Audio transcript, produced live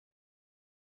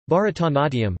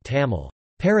Bharatanatyam Tamil,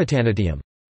 Bharatanatyam,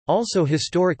 also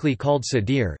historically called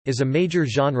Sadir, is a major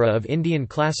genre of Indian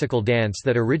classical dance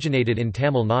that originated in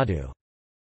Tamil Nadu.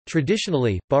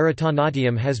 Traditionally,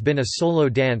 Bharatanatyam has been a solo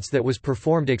dance that was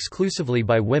performed exclusively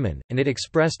by women, and it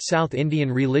expressed South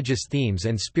Indian religious themes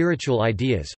and spiritual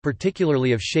ideas,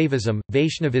 particularly of Shaivism,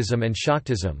 Vaishnavism and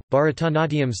Shaktism.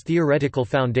 Bharatanatyam's theoretical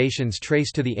foundations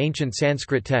trace to the ancient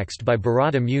Sanskrit text by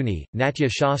Bharata Muni, Natya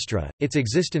Shastra. Its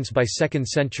existence by 2nd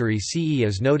century CE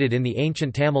is noted in the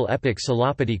ancient Tamil epic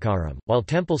Silappatikaram, while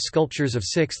temple sculptures of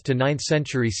 6th to 9th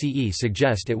century CE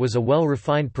suggest it was a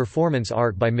well-refined performance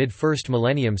art by mid-1st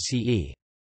millennium CE.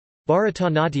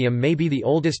 Bharatanatyam may be the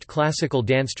oldest classical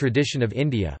dance tradition of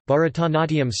India.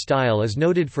 Bharatanatyam's style is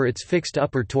noted for its fixed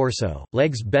upper torso,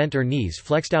 legs bent or knees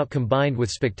flexed out combined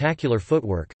with spectacular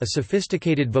footwork, a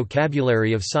sophisticated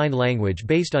vocabulary of sign language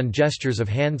based on gestures of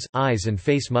hands, eyes and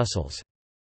face muscles.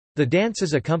 The dance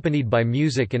is accompanied by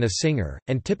music and a singer,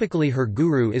 and typically her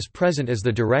guru is present as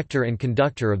the director and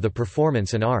conductor of the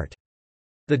performance and art.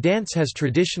 The dance has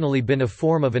traditionally been a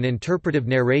form of an interpretive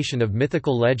narration of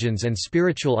mythical legends and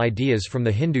spiritual ideas from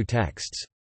the Hindu texts.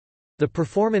 The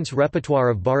performance repertoire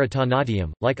of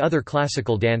Bharatanatyam, like other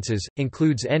classical dances,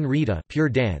 includes Nrita pure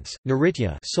dance,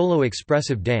 Nritya solo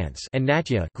expressive dance, and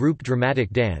Natya group dramatic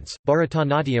dance.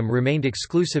 Bharatanatyam remained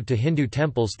exclusive to Hindu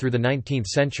temples through the 19th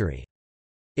century.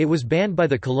 It was banned by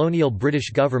the colonial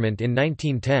British government in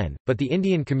 1910, but the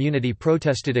Indian community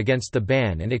protested against the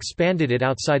ban and expanded it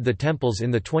outside the temples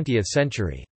in the 20th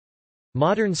century.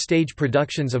 Modern stage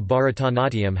productions of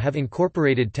Bharatanatyam have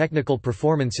incorporated technical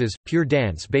performances, pure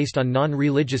dance based on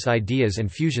non-religious ideas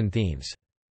and fusion themes.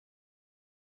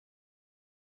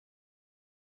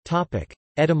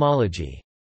 Etymology.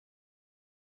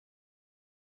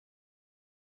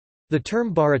 The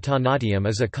term Bharatanatyam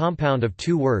is a compound of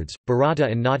two words, Bharata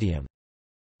and Natyam.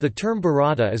 The term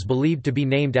Bharata is believed to be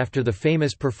named after the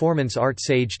famous performance art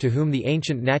sage to whom the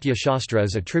ancient Natya Shastra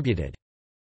is attributed.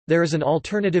 There is an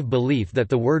alternative belief that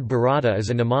the word Bharata is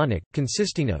a mnemonic,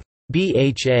 consisting of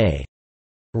bha,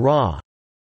 ra,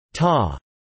 ta.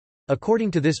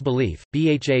 According to this belief,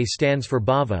 bha stands for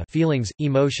bhava feelings,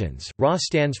 emotions, ra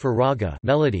stands for raga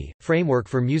melody, framework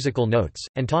for musical notes,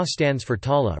 and ta stands for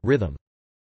tala rhythm.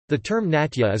 The term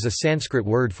natya is a Sanskrit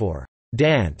word for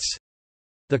dance.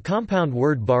 The compound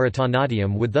word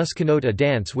Bharatanatyam would thus connote a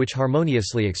dance which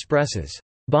harmoniously expresses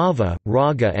bhava,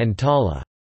 raga and tala.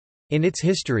 In its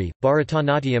history,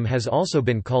 Bharatanatyam has also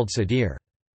been called Sadir.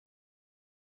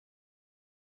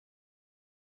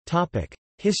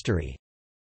 History.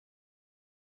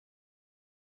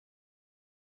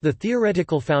 The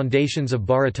theoretical foundations of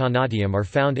Bharatanatyam are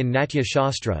found in Natya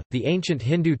Shastra, the ancient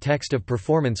Hindu text of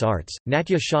performance arts.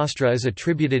 Natya Shastra is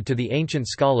attributed to the ancient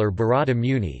scholar Bharata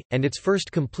Muni, and its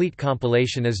first complete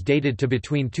compilation is dated to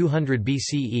between 200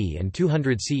 BCE and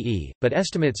 200 CE, but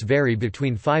estimates vary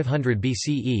between 500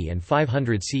 BCE and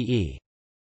 500 CE.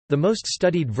 The most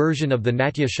studied version of the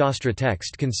Natya Shastra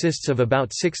text consists of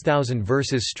about 6,000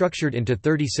 verses structured into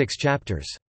 36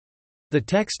 chapters. The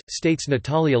text, states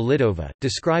Natalia Lidova,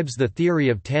 describes the theory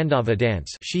of Tandava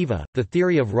dance Shiva, the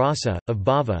theory of rasa, of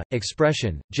bhava,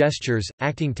 expression, gestures,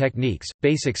 acting techniques,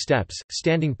 basic steps,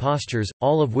 standing postures,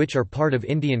 all of which are part of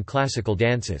Indian classical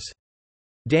dances.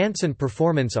 Dance and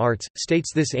performance arts,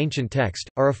 states this ancient text,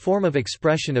 are a form of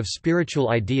expression of spiritual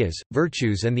ideas,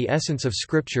 virtues and the essence of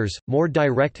scriptures. More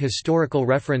direct historical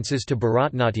references to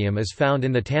Bharatanatyam is found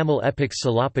in the Tamil epics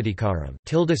Silappatikaram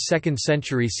 (2nd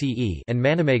century CE) and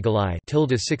Manimegalai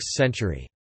 (6th century).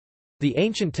 The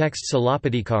ancient text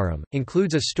Silappatikaram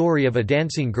includes a story of a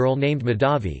dancing girl named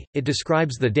Madhavi. It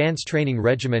describes the dance training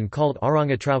regimen called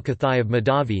Arangatraukathai of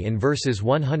Madhavi in verses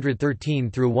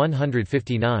 113 through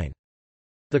 159.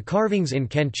 The carvings in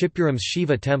Kanchipuram's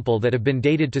Shiva temple that have been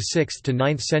dated to 6th to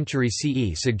 9th century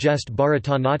CE suggest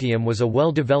Bharatanatyam was a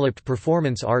well-developed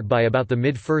performance art by about the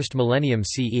mid-1st millennium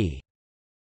CE.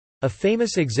 A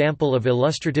famous example of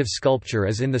illustrative sculpture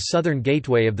is in the southern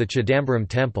gateway of the Chidambaram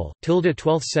temple,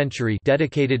 12th century,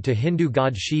 dedicated to Hindu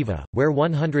god Shiva, where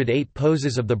 108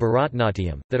 poses of the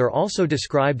Bharatanatyam, that are also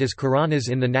described as Karanas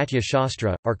in the Natya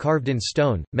Shastra, are carved in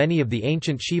stone. Many of the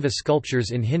ancient Shiva sculptures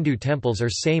in Hindu temples are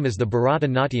same as the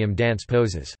Bharatanatyam dance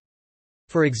poses.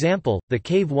 For example, the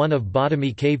Cave 1 of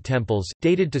Badami cave temples,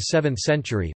 dated to 7th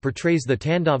century, portrays the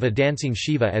Tandava dancing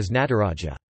Shiva as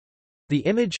Nataraja. The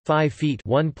image, 5 feet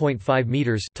 (1.5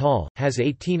 meters) tall, has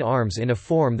 18 arms in a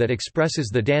form that expresses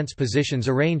the dance positions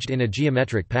arranged in a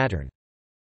geometric pattern.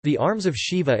 The arms of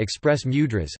Shiva express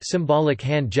mudras, symbolic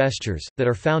hand gestures, that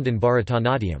are found in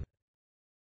Bharatanatyam.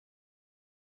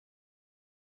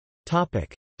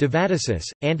 Devadasis,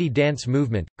 anti-dance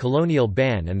movement, colonial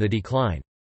ban and the decline.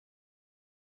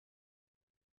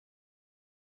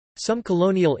 Some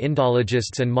colonial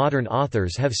Indologists and modern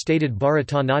authors have stated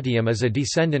Bharatanatyam as a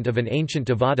descendant of an ancient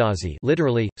Devadasi,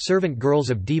 literally, servant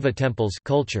girls of Deva temples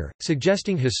culture,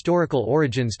 suggesting historical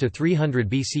origins to 300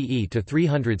 BCE to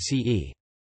 300 CE.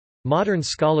 Modern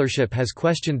scholarship has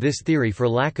questioned this theory for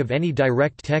lack of any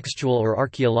direct textual or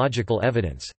archaeological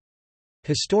evidence.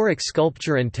 Historic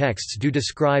sculpture and texts do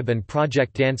describe and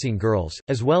project dancing girls,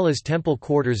 as well as temple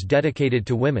quarters dedicated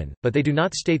to women, but they do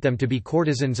not state them to be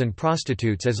courtesans and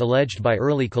prostitutes as alleged by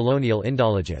early colonial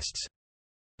Indologists.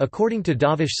 According to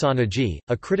Davish Sanaji,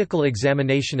 a critical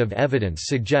examination of evidence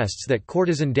suggests that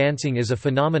courtesan dancing is a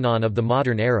phenomenon of the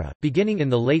modern era, beginning in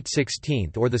the late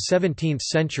 16th or the 17th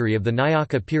century of the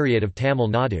Nayaka period of Tamil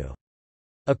Nadu.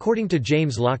 According to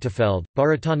James Lochtefeld,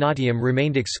 Bharatanatyam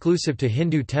remained exclusive to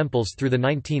Hindu temples through the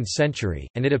 19th century,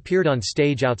 and it appeared on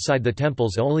stage outside the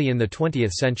temples only in the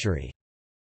 20th century.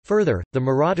 Further, the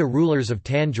Maratha rulers of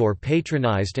Tanjore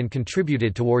patronized and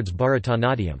contributed towards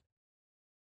Bharatanatyam.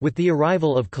 With the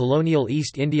arrival of colonial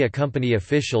East India Company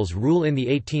officials' rule in the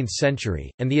 18th century,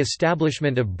 and the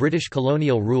establishment of British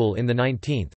colonial rule in the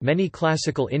 19th, many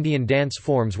classical Indian dance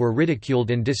forms were ridiculed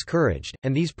and discouraged,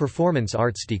 and these performance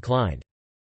arts declined.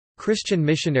 Christian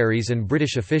missionaries and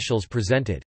British officials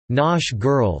presented Nash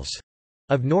girls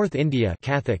of North India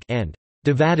Kathak and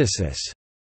Devadasis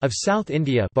of South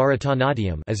India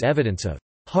Bharatanatyam as evidence of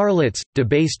harlots,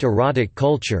 debased erotic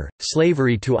culture,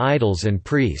 slavery to idols and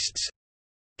priests.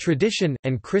 Tradition,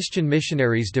 and Christian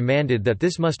missionaries demanded that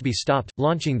this must be stopped,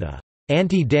 launching the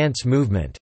anti-dance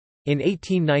movement in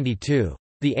 1892.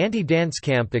 The anti-dance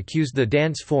camp accused the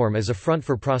dance form as a front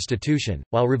for prostitution,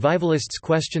 while revivalists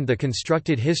questioned the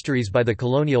constructed histories by the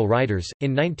colonial writers.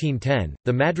 In 1910,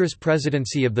 the Madras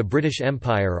Presidency of the British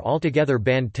Empire altogether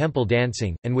banned temple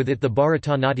dancing, and with it the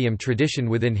Bharatanatyam tradition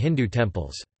within Hindu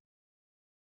temples.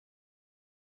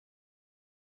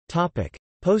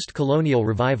 Post-colonial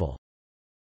revival.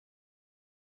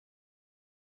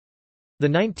 The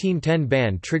 1910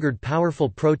 ban triggered powerful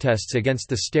protests against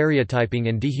the stereotyping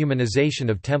and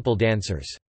dehumanization of temple dancers.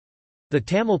 The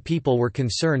Tamil people were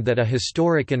concerned that a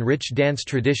historic and rich dance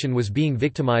tradition was being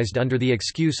victimized under the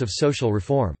excuse of social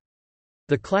reform.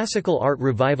 The classical art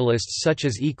revivalists such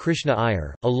as E. Krishna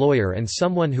Iyer, a lawyer and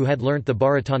someone who had learnt the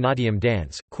Bharatanatyam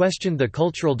dance, questioned the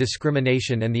cultural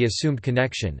discrimination and the assumed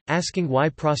connection, asking why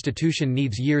prostitution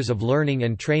needs years of learning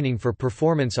and training for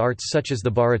performance arts such as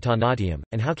the Bharatanatyam,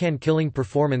 and how can killing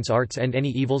performance arts end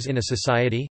any evils in a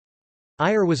society?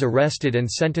 Iyer was arrested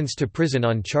and sentenced to prison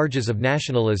on charges of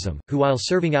nationalism, who while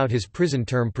serving out his prison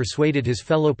term persuaded his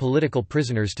fellow political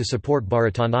prisoners to support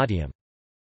Bharatanatyam.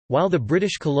 While the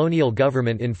British colonial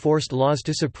government enforced laws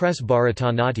to suppress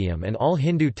Bharatanatyam and all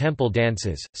Hindu temple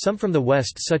dances, some from the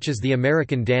West such as the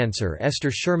American dancer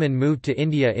Esther Sherman moved to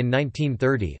India in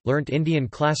 1930, learnt Indian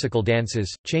classical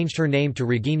dances, changed her name to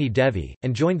Ragini Devi,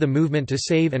 and joined the movement to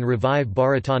save and revive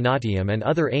Bharatanatyam and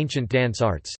other ancient dance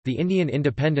arts. The Indian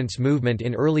independence movement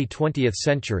in early 20th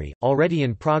century, already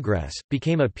in progress,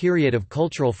 became a period of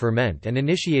cultural ferment and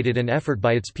initiated an effort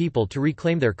by its people to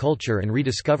reclaim their culture and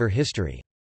rediscover history.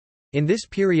 In this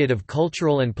period of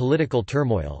cultural and political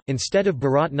turmoil, instead of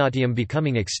Bharatanatyam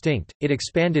becoming extinct, it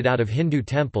expanded out of Hindu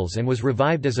temples and was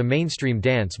revived as a mainstream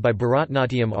dance by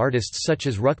Bharatanatyam artists such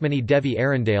as Rukmini Devi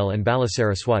Arundale and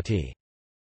Balasaraswati.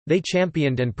 They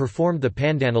championed and performed the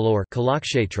Pandanallur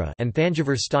and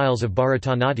Thanjavur styles of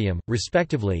Bharatanatyam,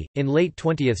 respectively. In late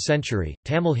 20th century,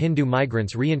 Tamil Hindu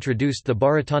migrants reintroduced the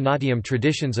Bharatanatyam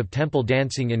traditions of temple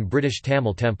dancing in British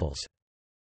Tamil temples.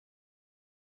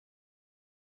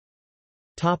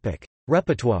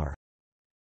 Repertoire.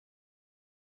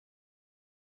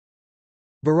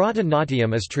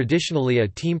 Bharatanatyam is traditionally a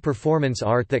team performance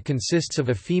art that consists of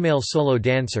a female solo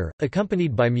dancer,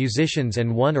 accompanied by musicians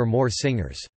and one or more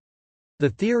singers. The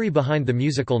theory behind the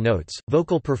musical notes,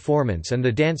 vocal performance and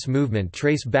the dance movement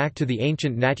trace back to the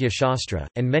ancient Natya Shastra,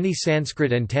 and many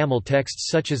Sanskrit and Tamil texts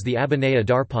such as the Abhinaya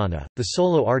Darpana. The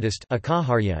solo artist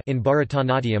in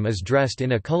Bharatanatyam is dressed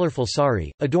in a colourful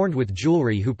sari, adorned with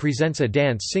jewellery, who presents a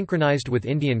dance synchronized with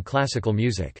Indian classical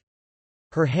music.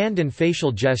 Her hand and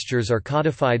facial gestures are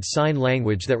codified sign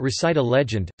language that recite a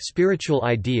legend, spiritual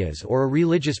ideas or a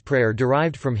religious prayer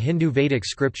derived from Hindu Vedic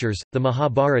scriptures, the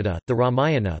Mahabharata, the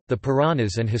Ramayana, the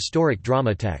Puranas and historic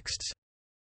drama texts.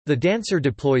 The dancer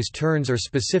deploys turns or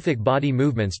specific body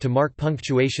movements to mark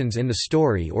punctuations in the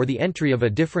story or the entry of a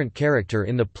different character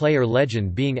in the play or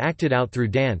legend being acted out through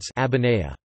dance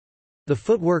abhinaya. The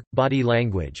footwork, body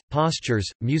language, postures,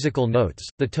 musical notes,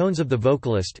 the tones of the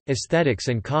vocalist, aesthetics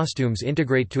and costumes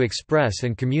integrate to express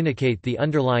and communicate the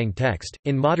underlying text.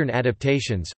 In modern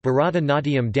adaptations,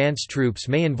 Bharatanatyam dance troupes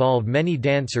may involve many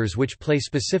dancers which play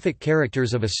specific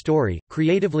characters of a story,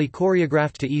 creatively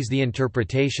choreographed to ease the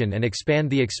interpretation and expand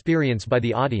the experience by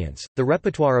the audience. The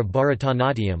repertoire of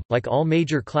Bharatanatyam, like all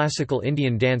major classical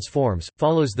Indian dance forms,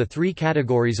 follows the three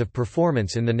categories of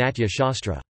performance in the Natya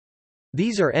Shastra.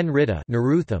 These are Nritta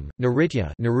Narutham,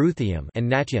 Naritya Naruthyam,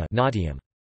 and Natya Natyam.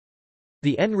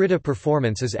 The Nritta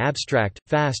performance is abstract,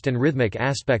 fast and rhythmic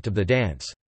aspect of the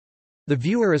dance. The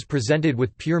viewer is presented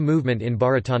with pure movement in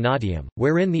Bharatanatyam,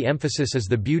 wherein the emphasis is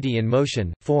the beauty in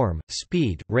motion, form,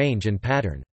 speed, range and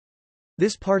pattern.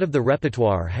 This part of the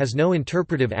repertoire has no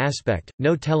interpretive aspect,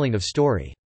 no telling of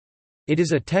story. It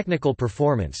is a technical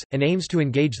performance, and aims to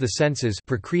engage the senses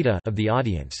of the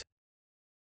audience.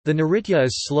 The Nritya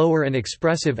is slower and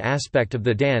expressive aspect of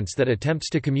the dance that attempts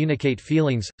to communicate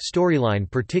feelings, storyline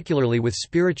particularly with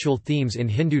spiritual themes in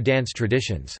Hindu dance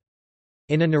traditions.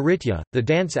 In a Nritya, the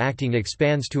dance acting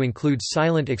expands to include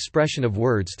silent expression of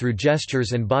words through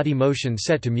gestures and body motion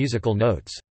set to musical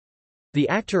notes. The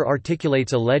actor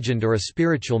articulates a legend or a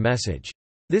spiritual message.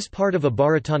 This part of a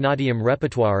Bharatanatyam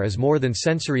repertoire is more than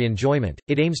sensory enjoyment,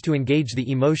 it aims to engage the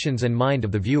emotions and mind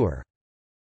of the viewer.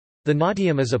 The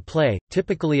Natyam is a play,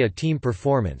 typically a team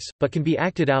performance, but can be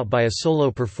acted out by a solo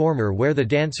performer where the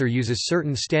dancer uses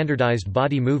certain standardized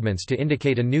body movements to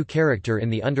indicate a new character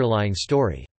in the underlying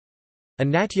story. A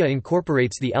Natya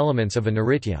incorporates the elements of a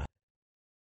Nritya.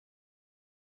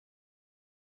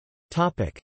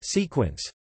 Sequence.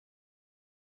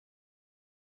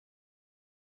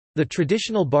 The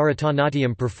traditional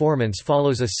Bharatanatyam performance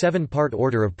follows a 7-part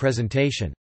order of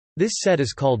presentation. This set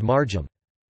is called Marjam.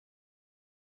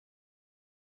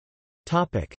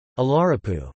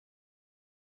 Alaripu.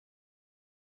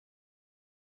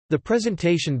 The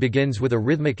presentation begins with a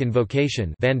rhythmic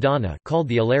invocation vandana called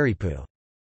the Alaripu.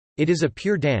 It is a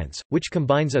pure dance, which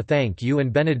combines a thank you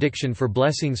and benediction for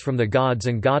blessings from the gods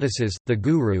and goddesses, the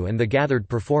guru and the gathered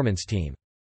performance team.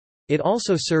 It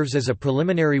also serves as a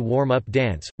preliminary warm-up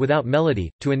dance, without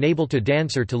melody, to enable the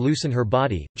dancer to loosen her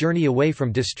body, journey away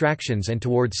from distractions and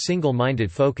towards single-minded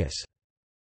focus.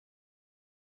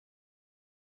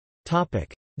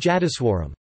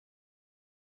 Jadaswaram.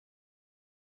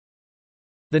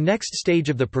 The next stage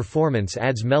of the performance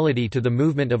adds melody to the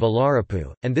movement of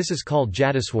Alaripu, and this is called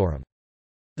Jadaswaram.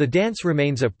 The dance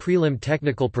remains a prelim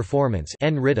technical performance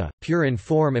pure in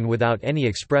form and without any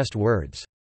expressed words.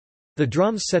 The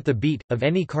drums set the beat, of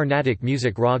any Carnatic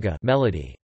music raga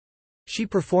melody. She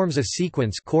performs a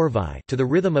sequence to the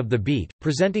rhythm of the beat,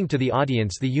 presenting to the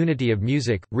audience the unity of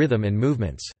music, rhythm and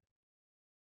movements.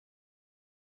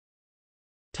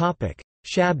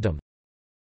 Shabdam.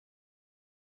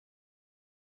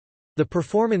 The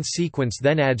performance sequence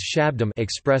then adds shabdam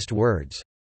expressed words.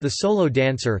 The solo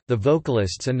dancer, the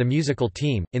vocalists and the musical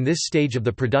team, in this stage of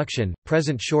the production,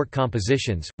 present short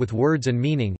compositions, with words and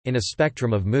meaning, in a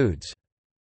spectrum of moods.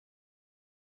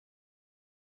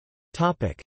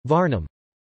 Varnam.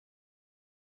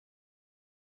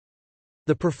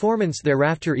 The performance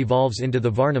thereafter evolves into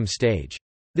the Varnam stage.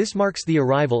 This marks the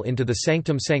arrival into the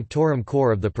sanctum sanctorum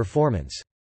core of the performance.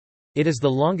 It is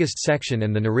the longest section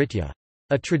and the Nritya.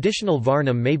 A traditional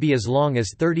Varnam may be as long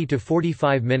as 30 to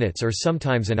 45 minutes or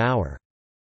sometimes an hour.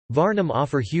 Varnam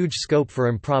offer huge scope for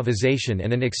improvisation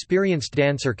and an experienced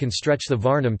dancer can stretch the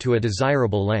Varnam to a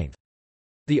desirable length.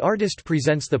 The artist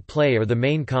presents the play or the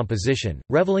main composition,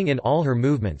 reveling in all her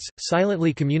movements,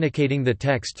 silently communicating the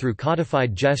text through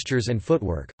codified gestures and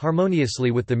footwork,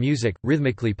 harmoniously with the music,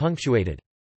 rhythmically punctuated.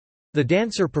 The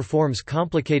dancer performs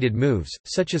complicated moves,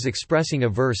 such as expressing a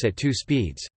verse at 2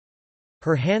 speeds.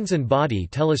 Her hands and body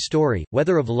tell a story,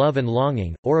 whether of love and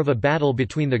longing, or of a battle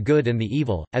between the good and the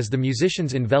evil, as the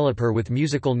musicians envelop her with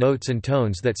musical notes and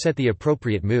tones that set the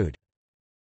appropriate mood.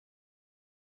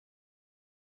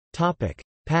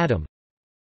 Padam.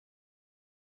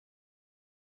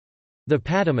 The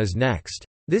Padam is next.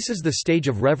 This is the stage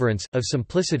of reverence, of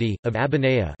simplicity, of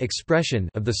abhinaya expression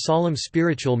of the solemn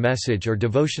spiritual message or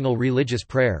devotional religious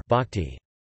prayer bhakti.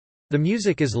 The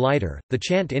music is lighter, the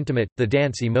chant intimate, the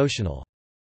dance emotional.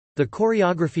 The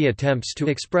choreography attempts to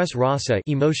express rasa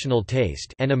emotional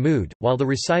taste and a mood, while the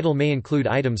recital may include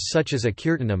items such as a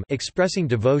kirtanam expressing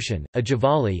devotion, a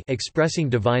javali expressing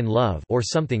divine love or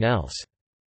something else.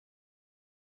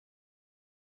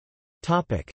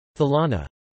 Thalana.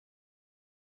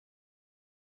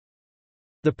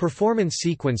 The performance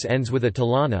sequence ends with a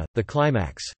talana, the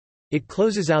climax. It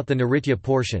closes out the Nritya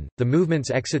portion. The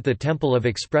movements exit the temple of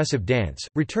expressive dance,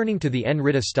 returning to the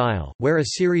Nritta style, where a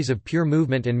series of pure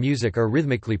movement and music are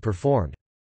rhythmically performed.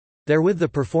 Therewith the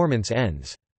performance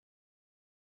ends.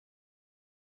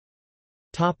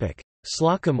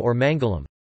 Slokam or Mangalam.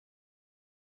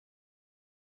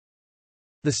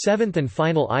 The seventh and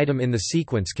final item in the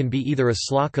sequence can be either a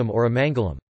slokam or a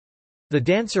mangalam. The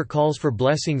dancer calls for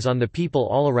blessings on the people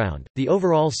all around. The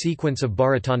overall sequence of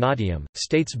Bharatanatyam,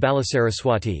 states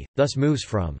Balasaraswati, thus moves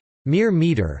from mere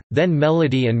meter, then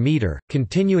melody and meter,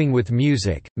 continuing with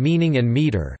music, meaning and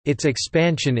meter, its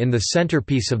expansion in the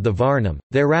centerpiece of the varnam,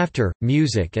 thereafter,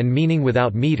 music and meaning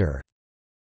without meter,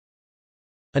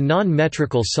 a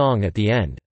non-metrical song at the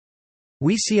end.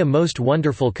 We see a most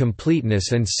wonderful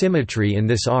completeness and symmetry in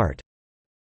this art.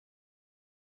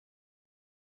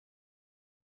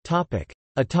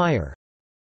 Attire.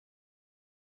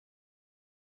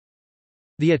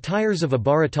 The attires of a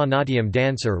Bharatanatyam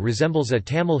dancer resembles a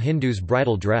Tamil Hindu's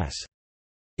bridal dress.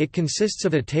 It consists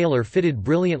of a tailor-fitted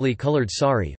brilliantly colored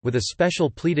sari, with a special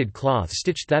pleated cloth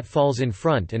stitched that falls in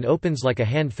front and opens like a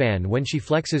hand fan when she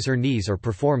flexes her knees or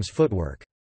performs footwork.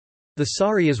 The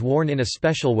sari is worn in a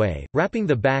special way, wrapping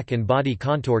the back and body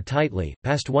contour tightly,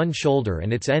 past one shoulder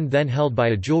and its end then held by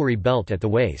a jewelry belt at the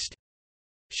waist.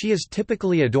 She is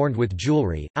typically adorned with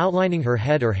jewelry, outlining her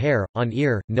head or hair, on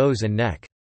ear, nose and neck.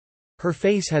 Her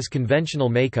face has conventional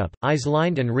makeup, eyes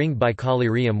lined and ringed by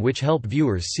collyrium which help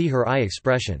viewers see her eye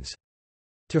expressions.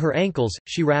 To her ankles,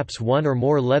 she wraps one or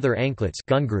more leather anklets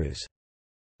gungurus.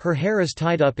 Her hair is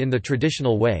tied up in the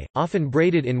traditional way, often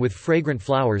braided in with fragrant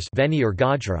flowers veni or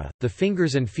gajra. The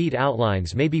fingers and feet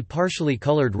outlines may be partially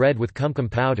colored red with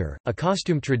kumkum powder, a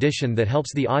costume tradition that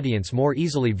helps the audience more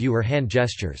easily view her hand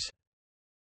gestures.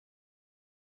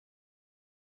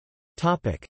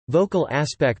 Vocal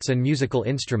aspects and musical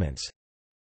instruments.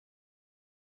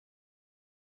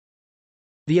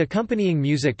 The accompanying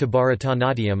music to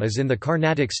Bharatanatyam is in the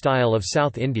Carnatic style of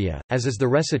South India, as is the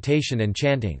recitation and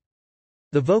chanting.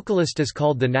 The vocalist is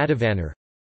called the Natavanar,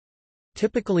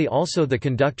 typically also the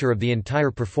conductor of the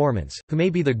entire performance, who may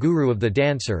be the guru of the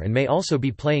dancer and may also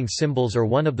be playing cymbals or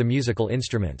one of the musical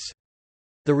instruments.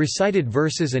 The recited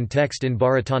verses and text in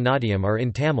Bharatanatyam are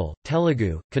in Tamil,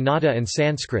 Telugu, Kannada and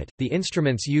Sanskrit. The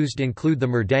instruments used include the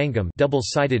mridangam,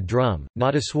 double-sided drum,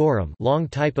 nadaswaram, long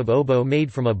type of oboe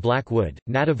made from a black wood,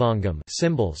 nadavangam,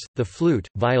 cymbals, the flute,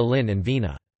 violin and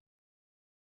veena.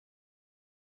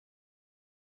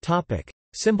 Topic: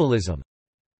 Symbolism.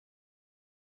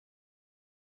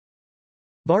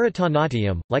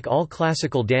 Bharatanatyam, like all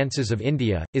classical dances of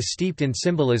India, is steeped in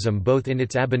symbolism both in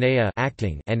its abhinaya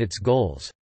acting and its goals.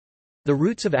 The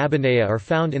roots of abhinaya are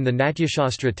found in the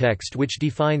Natyashastra text which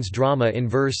defines drama in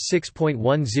verse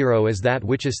 6.10 as that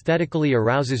which aesthetically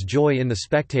arouses joy in the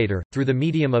spectator, through the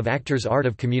medium of actor's art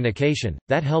of communication,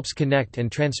 that helps connect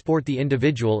and transport the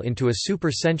individual into a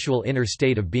super-sensual inner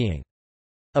state of being.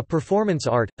 A performance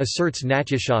art, asserts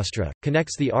Natyashastra,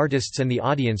 connects the artists and the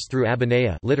audience through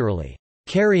abhinaya, literally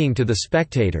carrying to the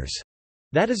spectators.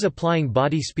 That is applying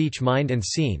body speech mind and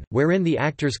scene, wherein the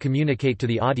actors communicate to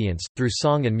the audience, through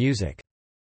song and music.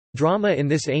 Drama in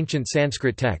this ancient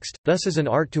Sanskrit text, thus is an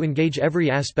art to engage every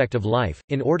aspect of life,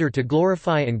 in order to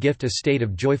glorify and gift a state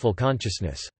of joyful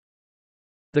consciousness.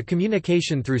 The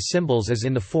communication through symbols is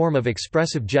in the form of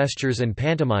expressive gestures and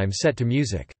pantomime set to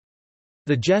music.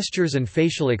 The gestures and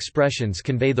facial expressions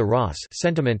convey the ras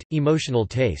sentiment, emotional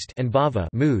taste and bhava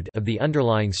mood of the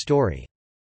underlying story.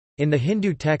 In the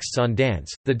Hindu texts on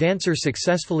dance, the dancer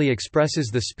successfully expresses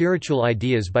the spiritual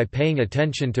ideas by paying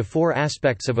attention to four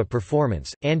aspects of a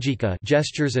performance: angika,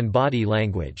 gestures and body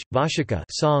language; vashika,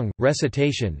 song,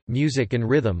 recitation, music and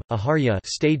rhythm; aharya,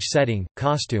 stage setting,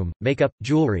 costume, makeup,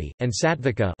 jewelry; and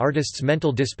sattvika, artist's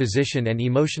mental disposition and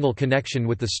emotional connection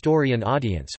with the story and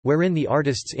audience, wherein the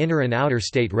artist's inner and outer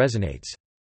state resonates.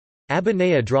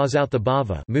 Abhinaya draws out the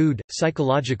bhava mood,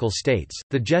 psychological states.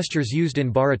 The gestures used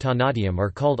in Bharatanatyam are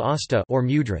called asta or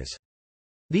mudras.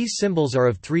 These symbols are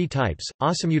of three types: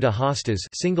 asamyuta hastas,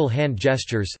 single hand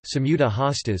gestures; samyuta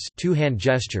hastas, two hand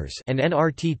gestures; and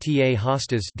nrtta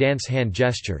hastas, dance hand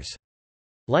gestures.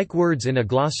 Like words in a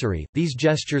glossary, these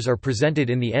gestures are presented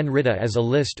in the Nritta as a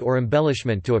list or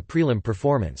embellishment to a prelim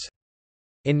performance.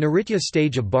 In Nritya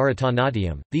stage of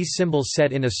Bharatanatyam, these symbols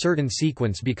set in a certain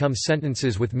sequence become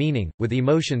sentences with meaning, with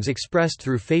emotions expressed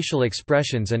through facial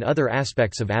expressions and other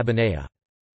aspects of abhinaya.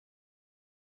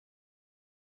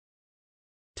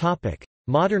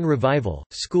 Modern revival,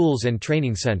 schools and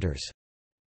training centers.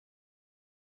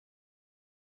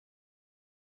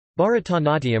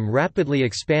 Bharatanatyam rapidly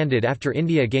expanded after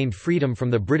India gained freedom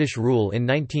from the British rule in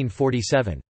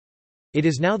 1947. It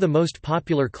is now the most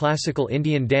popular classical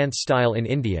Indian dance style in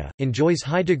India, enjoys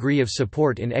high degree of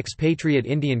support in expatriate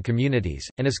Indian communities,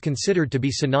 and is considered to be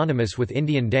synonymous with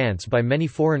Indian dance by many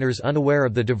foreigners unaware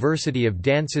of the diversity of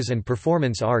dances and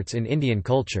performance arts in Indian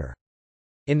culture.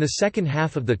 In the second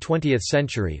half of the 20th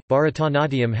century,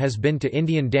 Bharatanatyam has been to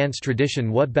Indian dance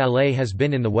tradition what ballet has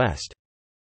been in the West.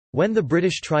 When the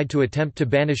British tried to attempt to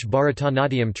banish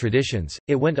Bharatanatyam traditions,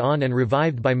 it went on and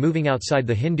revived by moving outside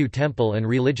the Hindu temple and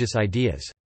religious ideas.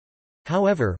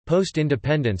 However,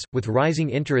 post-independence, with rising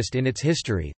interest in its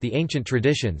history, the ancient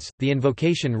traditions, the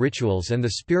invocation rituals and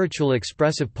the spiritual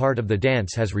expressive part of the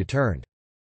dance has returned.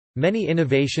 Many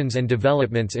innovations and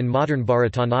developments in modern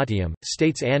Bharatanatyam,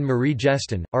 states Anne-Marie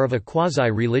Geston, are of a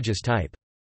quasi-religious type.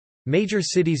 Major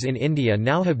cities in India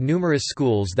now have numerous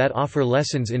schools that offer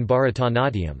lessons in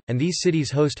Bharatanatyam, and these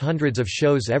cities host hundreds of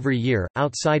shows every year.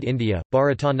 Outside India,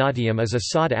 Bharatanatyam is a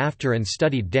sought after and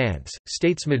studied dance,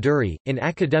 states Maduri, in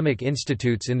academic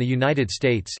institutes in the United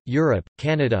States, Europe,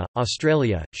 Canada,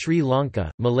 Australia, Sri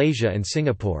Lanka, Malaysia, and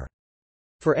Singapore.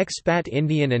 For expat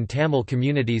Indian and Tamil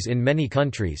communities in many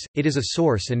countries, it is a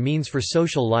source and means for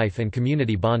social life and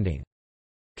community bonding.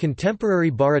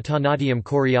 Contemporary Bharatanatyam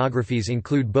choreographies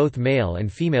include both male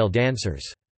and female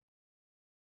dancers.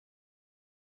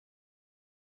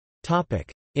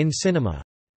 In cinema.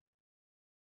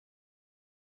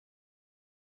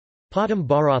 Padam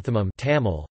Bharathamam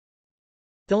Tamil,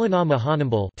 Thilana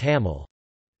Mahanambal Tamil,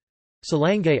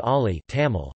 Salangay Ali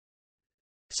Tamil,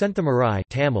 Senthamarai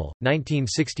Tamil,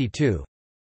 1962,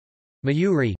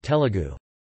 Mayuri Telugu,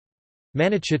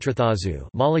 Manichitrathazu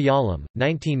Malayalam,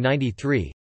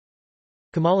 1993,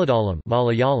 Kamaladalam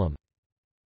Malayalam.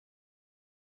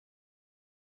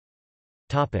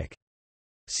 Topic.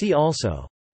 See also: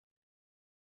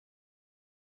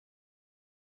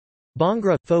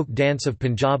 Bhangra, folk dance of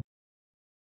Punjab;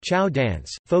 Chow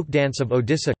dance, folk dance of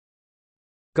Odisha;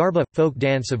 Garba, folk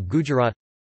dance of Gujarat;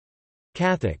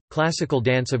 Kathak, classical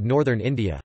dance of northern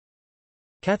India;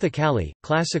 Kathakali,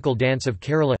 classical dance of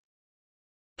Kerala;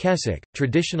 Kesak,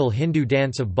 traditional Hindu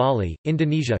dance of Bali,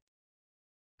 Indonesia;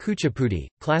 Kuchipudi,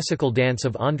 classical dance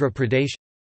of Andhra Pradesh;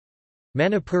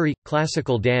 Manipuri,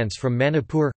 classical dance from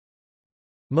Manipur;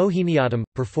 Mohiniyattam,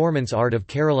 performance art of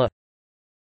Kerala;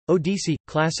 Odissi,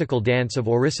 classical dance of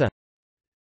Orissa;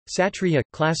 Satriya,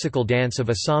 classical dance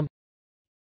of Assam;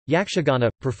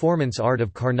 Yakshagana, performance art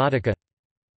of Karnataka.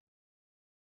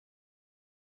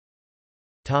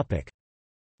 Topic.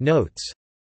 Notes.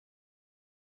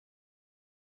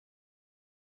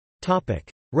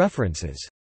 Topic. References.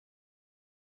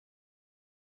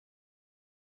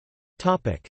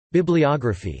 Topic.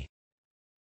 Bibliography.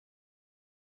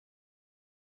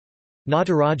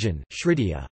 Natarajan,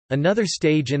 Shridiya. Another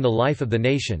Stage in the Life of the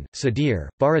Nation, Sadir,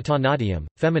 Bharatanatyam,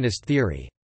 Feminist Theory.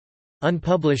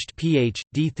 Unpublished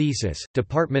Ph.D. thesis,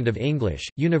 Department of English,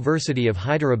 University of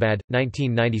Hyderabad,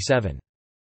 1997.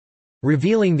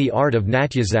 Revealing the Art of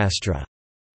Natyasastra.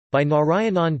 By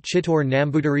Narayanan Chittor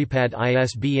Nambudiripad,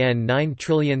 ISBN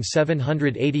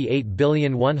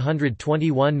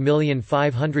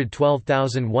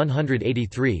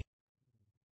 978812151212183.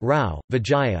 Rao,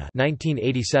 Vijaya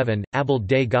 1987, Abel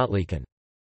des Gottlieben.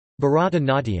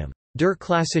 Bharatanatyam. Der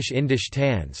klassische Indische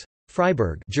Tanz.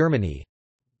 Freiburg, Germany.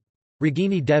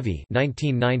 Ragini Devi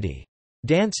 1990.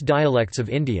 Dance Dialects of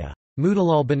India.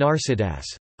 Motilal Banarsidass.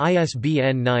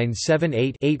 ISBN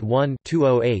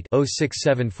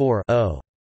 978-81-208-0674-0.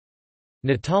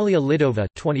 Natalia Lidova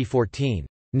 2014.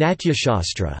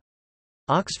 Natyashastra.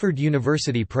 Oxford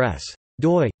University Press.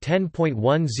 doi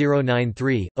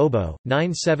 10.1093 obo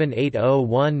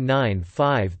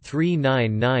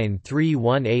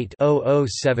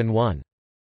 9780195399318-0071.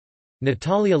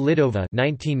 Natalia Lidova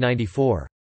 1994.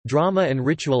 Drama and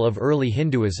Ritual of Early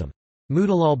Hinduism.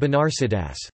 Motilal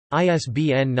Banarsidass.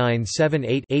 ISBN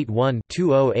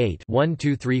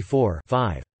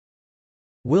 978-81-208-1234-5.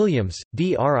 Williams,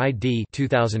 D.R.I.D.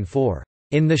 2004.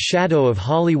 In the Shadow of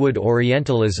Hollywood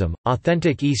Orientalism,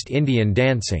 Authentic East Indian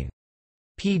Dancing.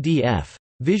 PDF.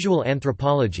 Visual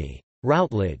Anthropology.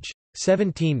 Routledge.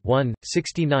 17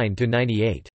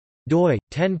 69–98. doi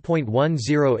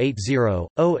 10.1080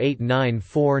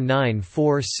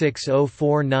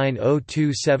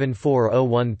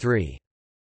 089494604902740013.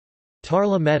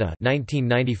 Tarla Mehta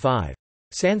 1995.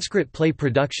 Sanskrit Play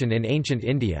Production in Ancient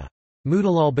India.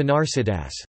 Motilal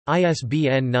Banarsidass.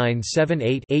 ISBN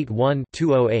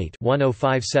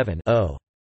 978-81-208-1057-0.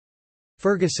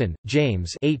 Ferguson,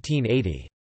 James 1880.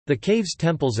 The Caves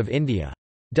Temples of India.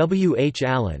 W. H.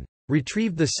 Allen.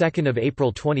 Retrieved 2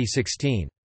 April 2016.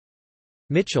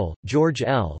 Mitchell, George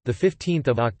L. The 15th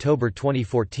of October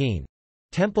 2014.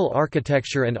 Temple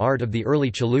Architecture and Art of the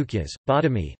Early Chalukyas,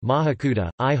 Badami, Mahakuta,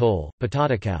 Aihole,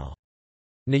 Patatakal.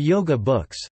 Niyoga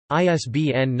Books.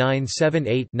 ISBN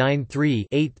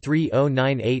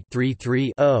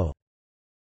 978-93-830983-0.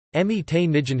 Emi Te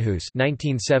Nijanhus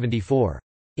 1974.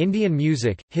 Indian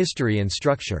Music, History and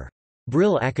Structure.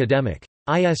 Brill Academic.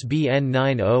 ISBN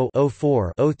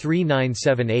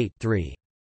 90-04-039783-3.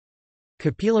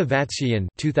 Kapila Vatsyayan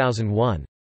 2001.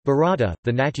 Bharata,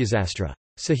 the Natyasastra.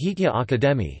 Sahitya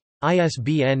Akademi.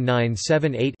 ISBN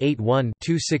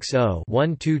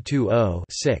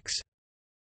 978-81-260-1220-6.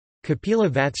 Kapila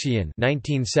Vatsyayan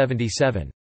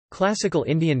 1977. Classical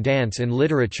Indian Dance in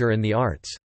Literature and the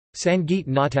Arts. Sangeet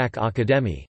Natak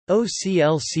Akademi.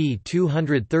 OCLC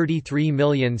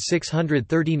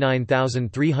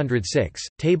 233639306,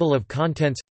 Table of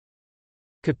Contents.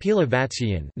 Kapila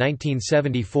Vatsyayan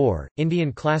 1974,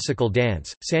 Indian Classical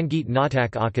Dance, Sangeet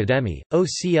Natak Akademi,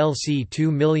 OCLC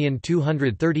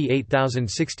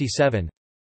 2238067.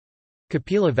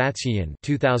 Kapila Vatsyayan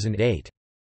 2008.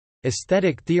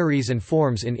 Aesthetic Theories and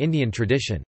Forms in Indian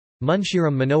Tradition.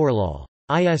 Munshiram Manoharlal.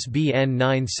 ISBN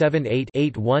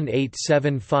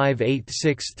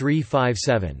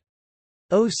 978-8187586357.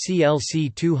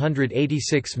 OCLC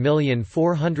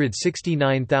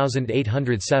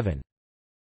 286469807.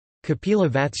 Kapila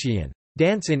Vatsyayan.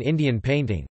 Dance in Indian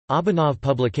Painting. Abhinav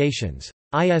Publications.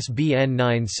 ISBN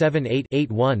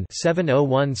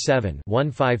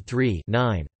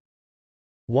 978-81-7017-153-9.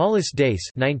 Wallace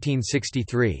Dace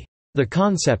 1963. The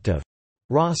Concept of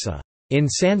Rasa in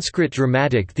Sanskrit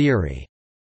Dramatic Theory.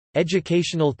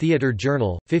 Educational Theatre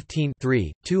Journal, 15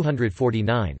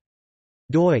 249.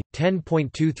 doi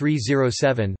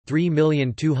 10.2307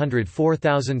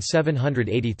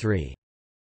 3204783.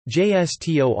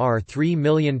 JSTOR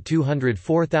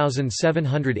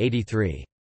 3204783.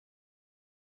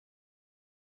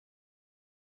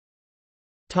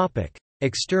 Topic: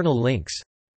 External links.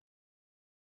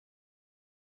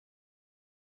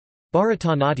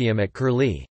 Bharatanatyam at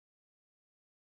Curlie.